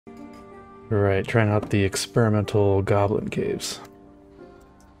Alright, trying out the experimental Goblin caves.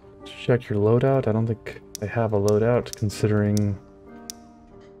 Check your loadout. I don't think I have a loadout considering...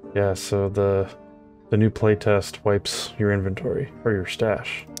 Yeah, so the new playtest wipes your inventory, or your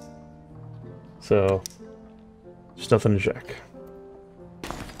stash. So, there's nothing to check.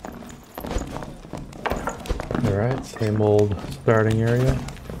 Alright, same old starting area.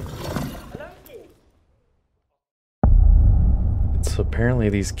 So apparently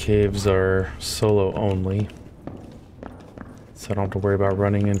these caves are solo only. So I don't have to worry about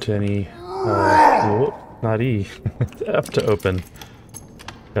running into any... whoop, not E. It's F to open.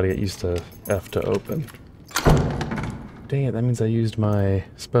 Gotta get used to F to open. Dang it, that means I used my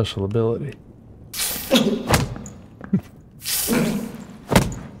special ability.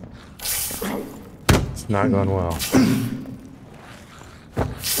 It's not going well.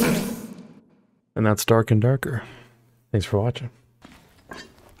 And that's Dark and Darker. Thanks for watching.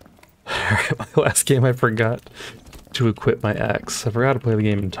 My last game I forgot to equip my axe. I forgot to play the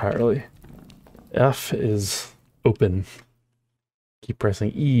game entirely. F is open. Keep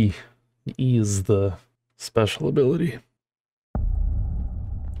pressing E. E is the special ability.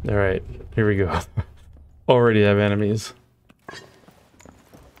 Alright, here we go. Already have enemies.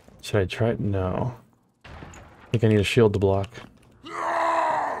 Should I try it? No. I think I need a shield to block.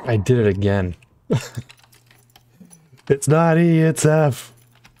 I did it again. It's not E, it's F.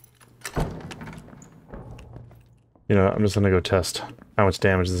 You know, I'm just gonna go test how much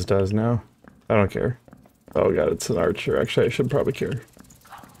damage this does now. I don't care. Oh god, it's an archer. Actually, I should probably care.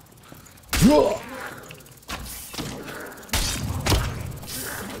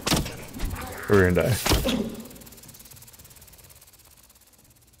 We're gonna die.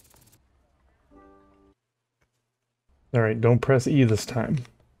 Alright, don't press E this time.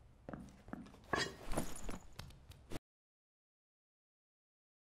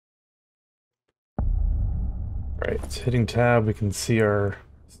 Alright, hitting tab, we can see our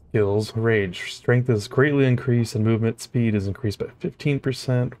skills. Rage. Strength is greatly increased and movement speed is increased by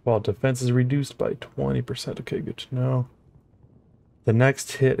 15%, while defense is reduced by 20%. Okay, good to know. The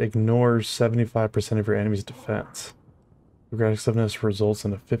next hit ignores 75% of your enemy's defense. Aggressiveness results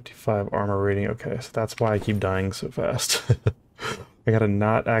in a 55 armor rating. Okay, so that's why I keep dying so fast. I gotta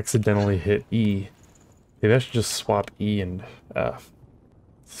not accidentally hit E. Maybe I should just swap E and F.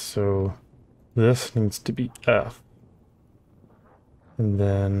 So this needs to be F. And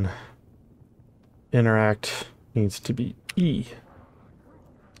then interact needs to be E.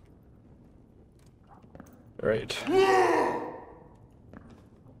 Right.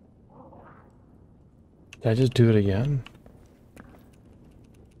 Did I just do it again?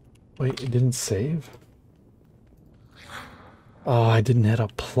 Wait, it didn't save? Oh, I didn't hit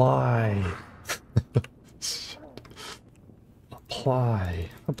apply. Apply.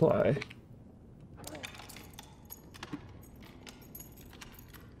 Apply.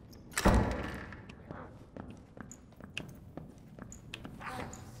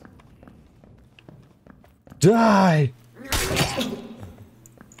 Die!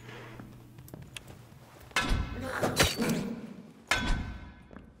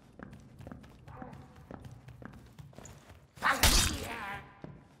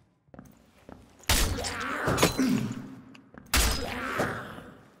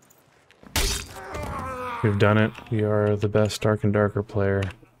 We've done it. We are the best Dark and Darker player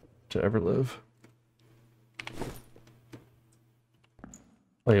to ever live.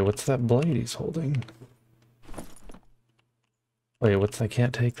 Wait, what's that blade he's holding? Wait, what's... I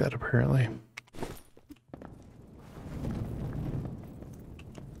can't take that apparently.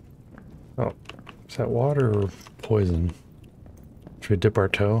 Oh, is that water or poison? Should we dip our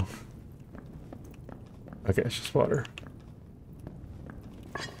toe? Okay, it's just water.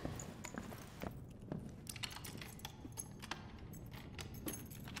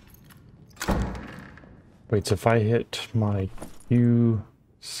 Wait, so if I hit my Q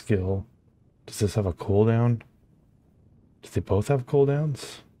skill, does this have a cooldown? Do they both have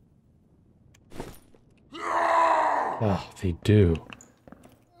cooldowns? Oh, they do.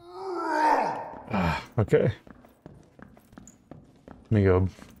 Ah, okay. Let me go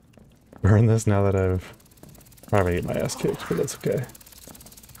burn this now that I've probably get my ass kicked, but that's okay.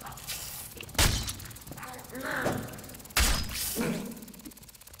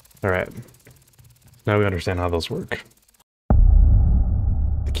 Alright. Now we understand how those work.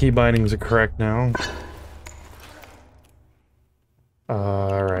 The key bindings are correct now.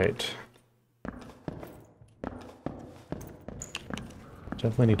 Alright.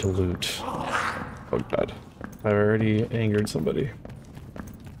 Definitely need to loot. Oh god. I've already angered somebody.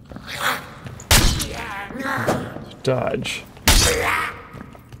 Dodge.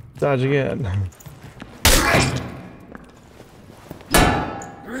 Dodge again.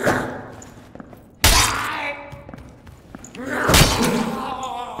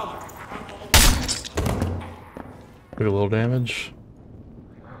 Took a little damage.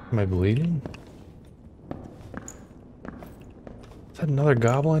 Am I bleeding? Is that another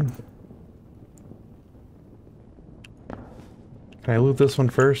goblin? Can I loot this one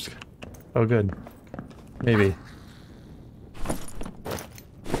first? Oh, good. Maybe.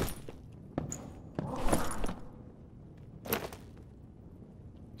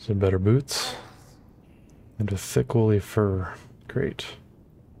 Some better boots. And a thick woolly fur. Great.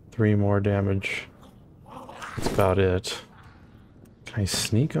 3 more damage. That's about it. Can I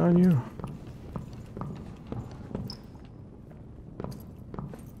sneak on you?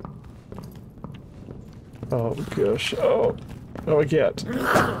 Oh gosh. Oh. No, I can't.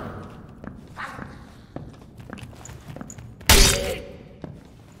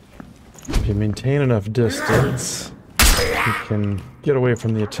 If you maintain enough distance, you can get away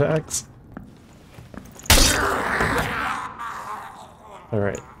from the attacks.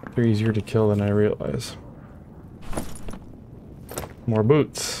 Alright, they're easier to kill than I realize. More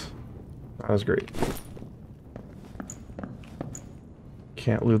boots. That was great.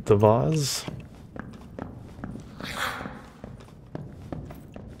 Can't loot the vase.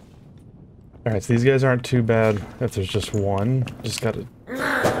 Alright, so these guys aren't too bad if there's just one. Just gotta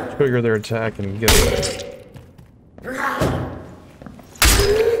trigger their attack and get away.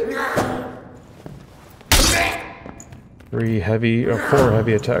 4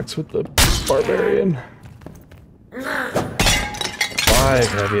 heavy attacks with the Barbarian. 5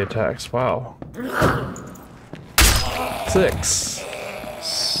 heavy attacks, wow. 6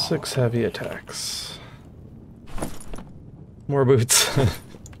 heavy attacks. More boots. I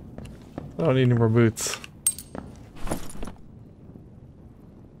don't need any more boots.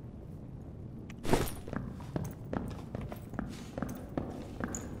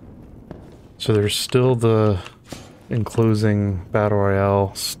 So there's still the enclosing battle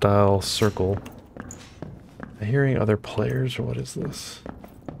royale style circle. Am I hearing other players or what is this?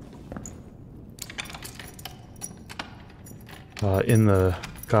 In the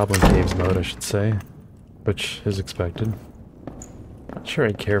Goblin Caves mode, I should say, which is expected. Not sure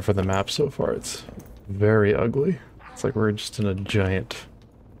I care for the map so far. It's very ugly. It's like we're just in a giant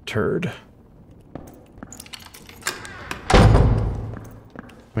turd.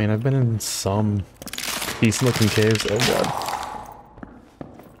 I mean, I've been in some decent looking caves. Oh god.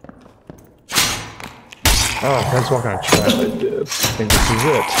 Oh, I was walking on a trap. I did. I think this is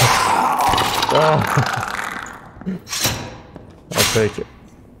it. Ah. I'll take it.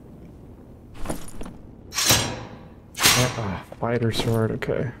 Fighter sword,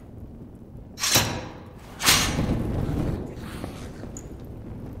 okay.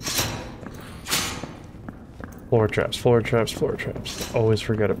 Floor traps, floor traps, floor traps. Always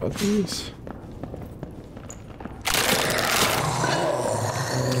forget about these.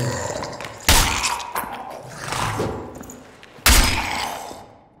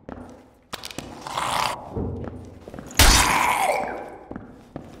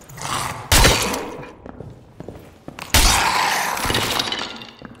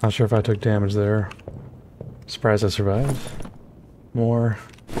 Not sure if I took damage there. Surprised I survived. More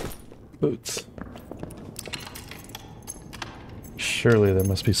boots. Surely there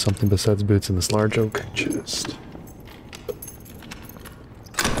must be something besides boots in this large oak chest.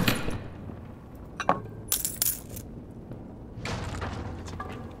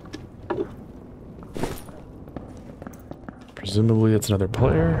 Presumably it's another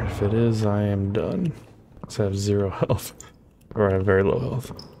player. If it is, I am done. Because I have 0 health. Or I have very low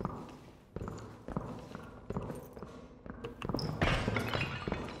health.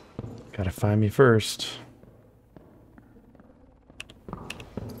 Gotta find me first.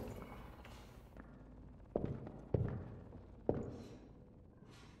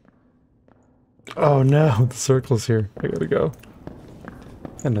 Oh no, the circle's here. I gotta go.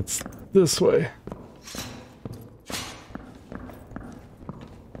 And it's this way.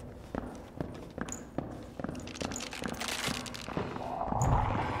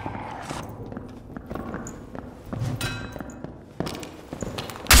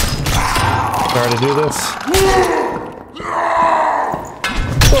 Sorry to do this.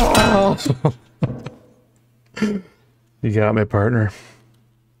 Oh. You got me, partner.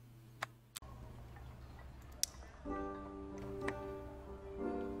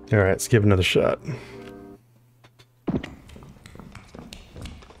 Alright, let's give it another shot.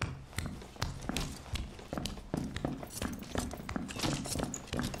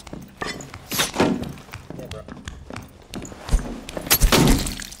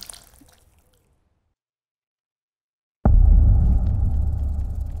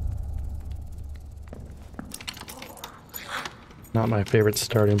 Not my favorite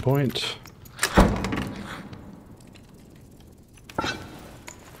starting point.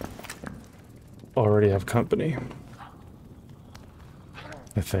 Already have company,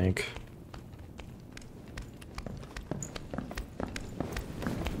 I think.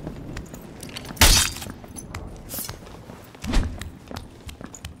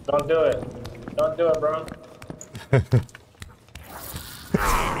 Don't do it. Don't do it, bro.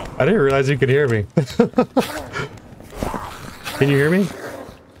 I didn't realize you could hear me. Can you hear me?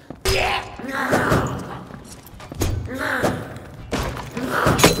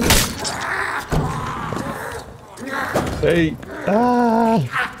 Hey.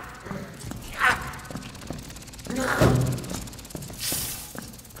 Ah.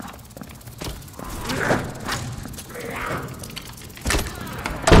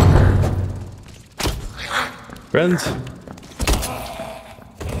 Friends.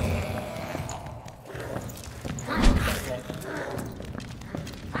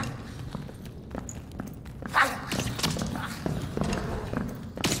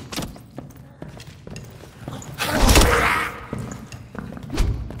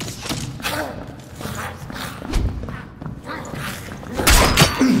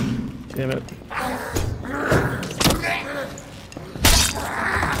 Damn it.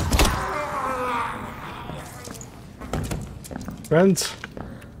 Friends?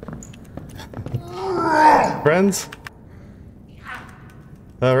 Friends?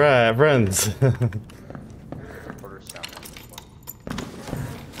 Alright, friends.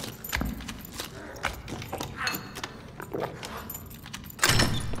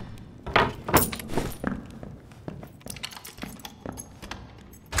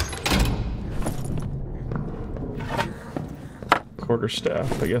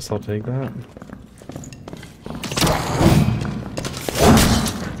 Quarterstaff, I guess I'll take that.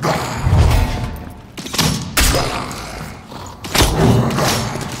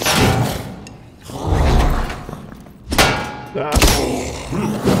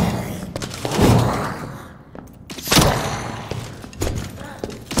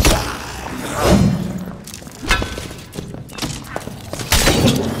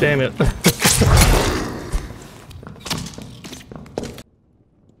 Damn it.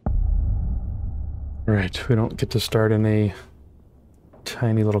 Right, we don't get to start in a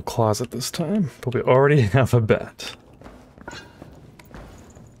tiny little closet this time, but we already have a bet.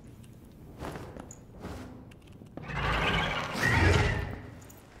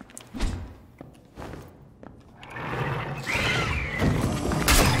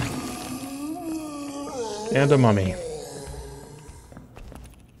 And a mummy.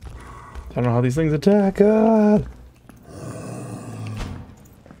 I don't know how these things attack. God.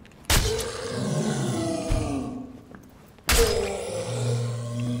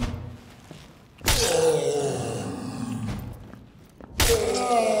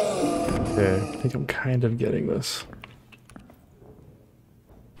 Okay, I think I'm kind of getting this.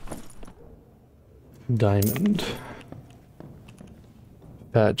 Diamond.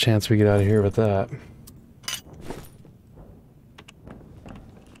 Bad chance we get out of here with that.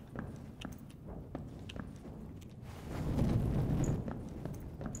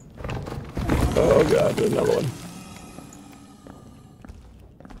 Oh god, there's another one.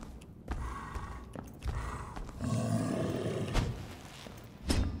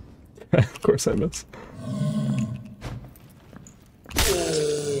 Of course I miss.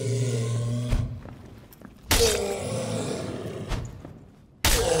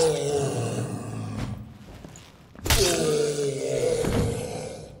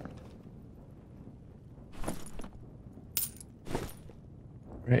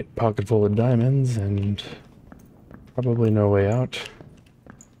 Right, pocket full of diamonds and probably no way out.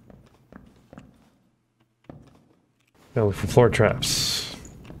 Gotta look for floor traps.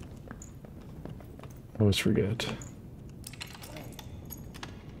 Always forget.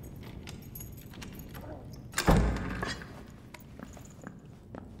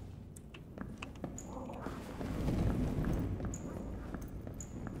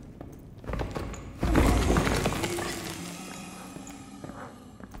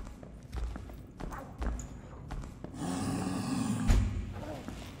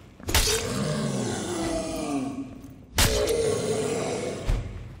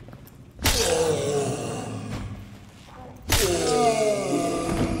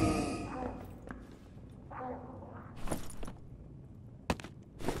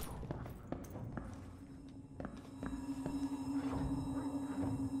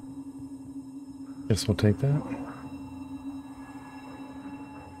 Guess we'll take that.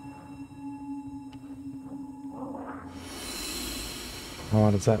 How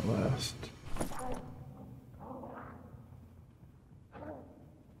long does that last?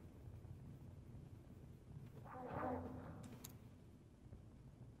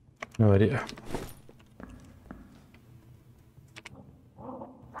 No idea.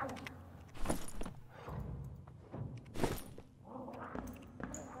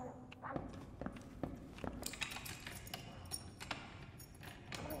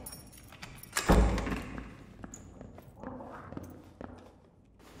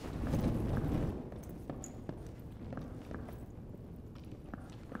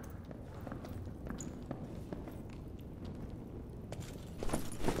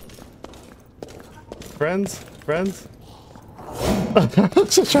 Friends? Friends? I'm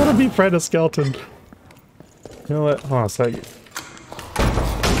just trying to befriend a skeleton. You know what? Hold on a second.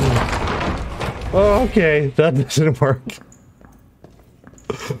 Oh, okay. That didn't work.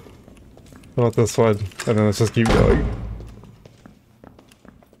 How about this one? And then let's just keep going.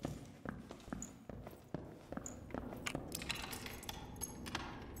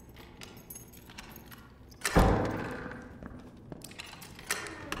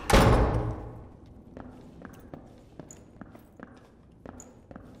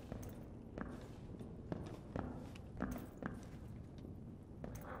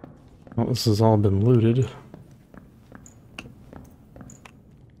 Well, this has all been looted.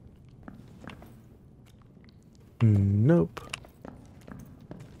 Nope.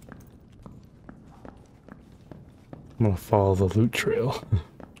 I'm gonna follow the loot trail.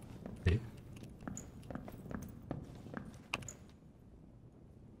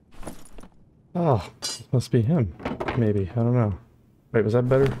 Oh, this must be him. Maybe. I don't know. Wait, was that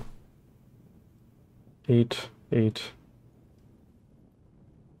better? 8, 8.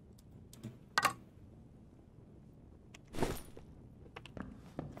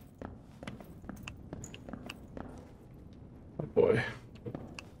 Oh boy. I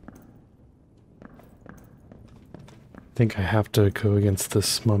think I have to go against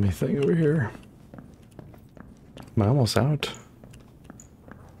this mummy thing over here. Am I almost out?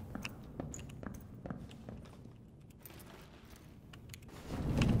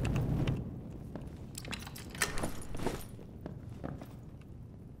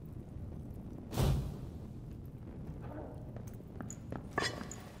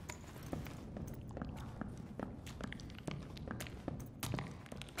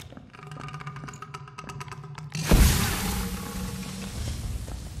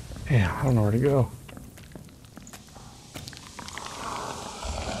 Yeah, I don't know where to go.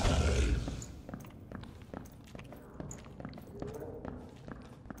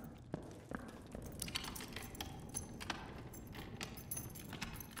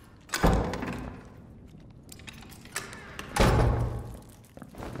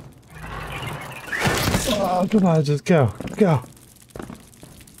 Oh, come on, just go. Go.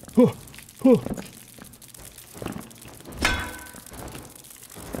 Whew, whew.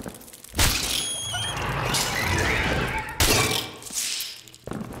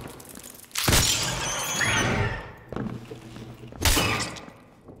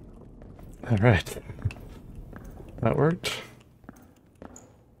 All right. That worked.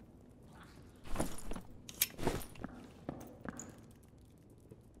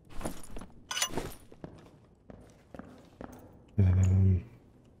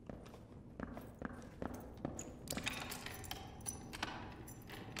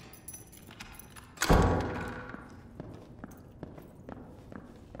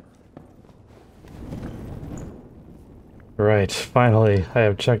 Right, finally, I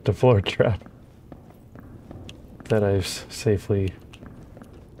have checked a floor trap that I safely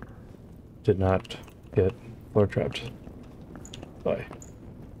did not get floor trapped by.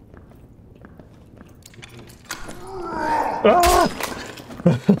 Ah!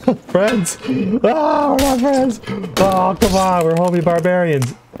 Friends! Ah, we're not friends! Oh, come on, we're homie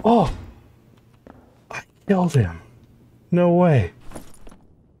barbarians! Oh! I killed him. No way.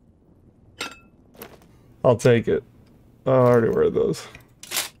 I'll take it. Oh, I already wear those.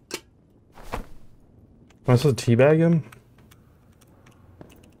 Am I supposed to teabag him?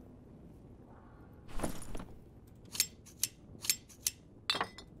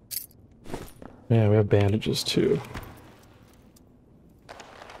 Yeah, we have bandages too.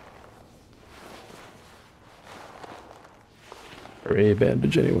 Or a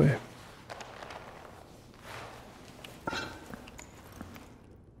bandage anyway.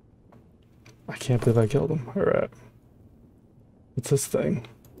 I can't believe I killed him. Alright. What's this thing?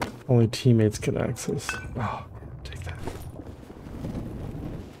 Only teammates can access. Oh, take that.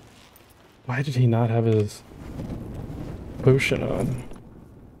 Why did he not have his potion on?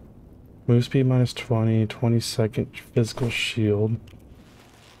 Move speed minus 20, 20-second physical shield.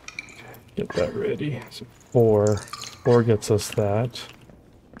 Okay, get that ready. So 4. 4 gets us that.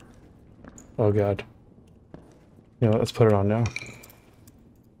 Oh god. You know what, let's put it on now.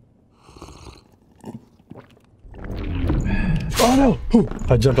 Oh no! Ooh,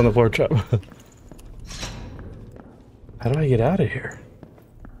 I jumped on the floor trap. How do I get out of here?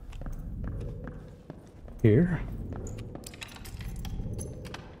 Here?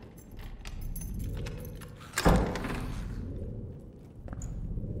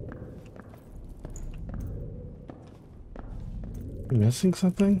 Missing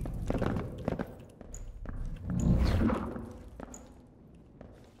something?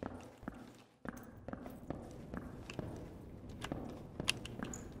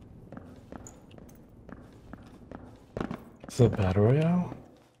 Is it a battle royale?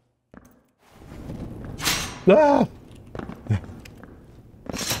 Ah!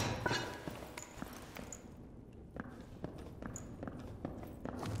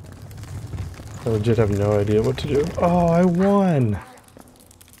 I legit have no idea what to do. Oh, I won!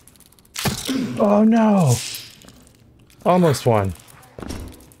 Oh no! Almost won.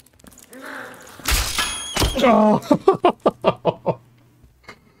 Oh!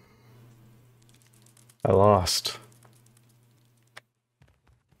 I lost.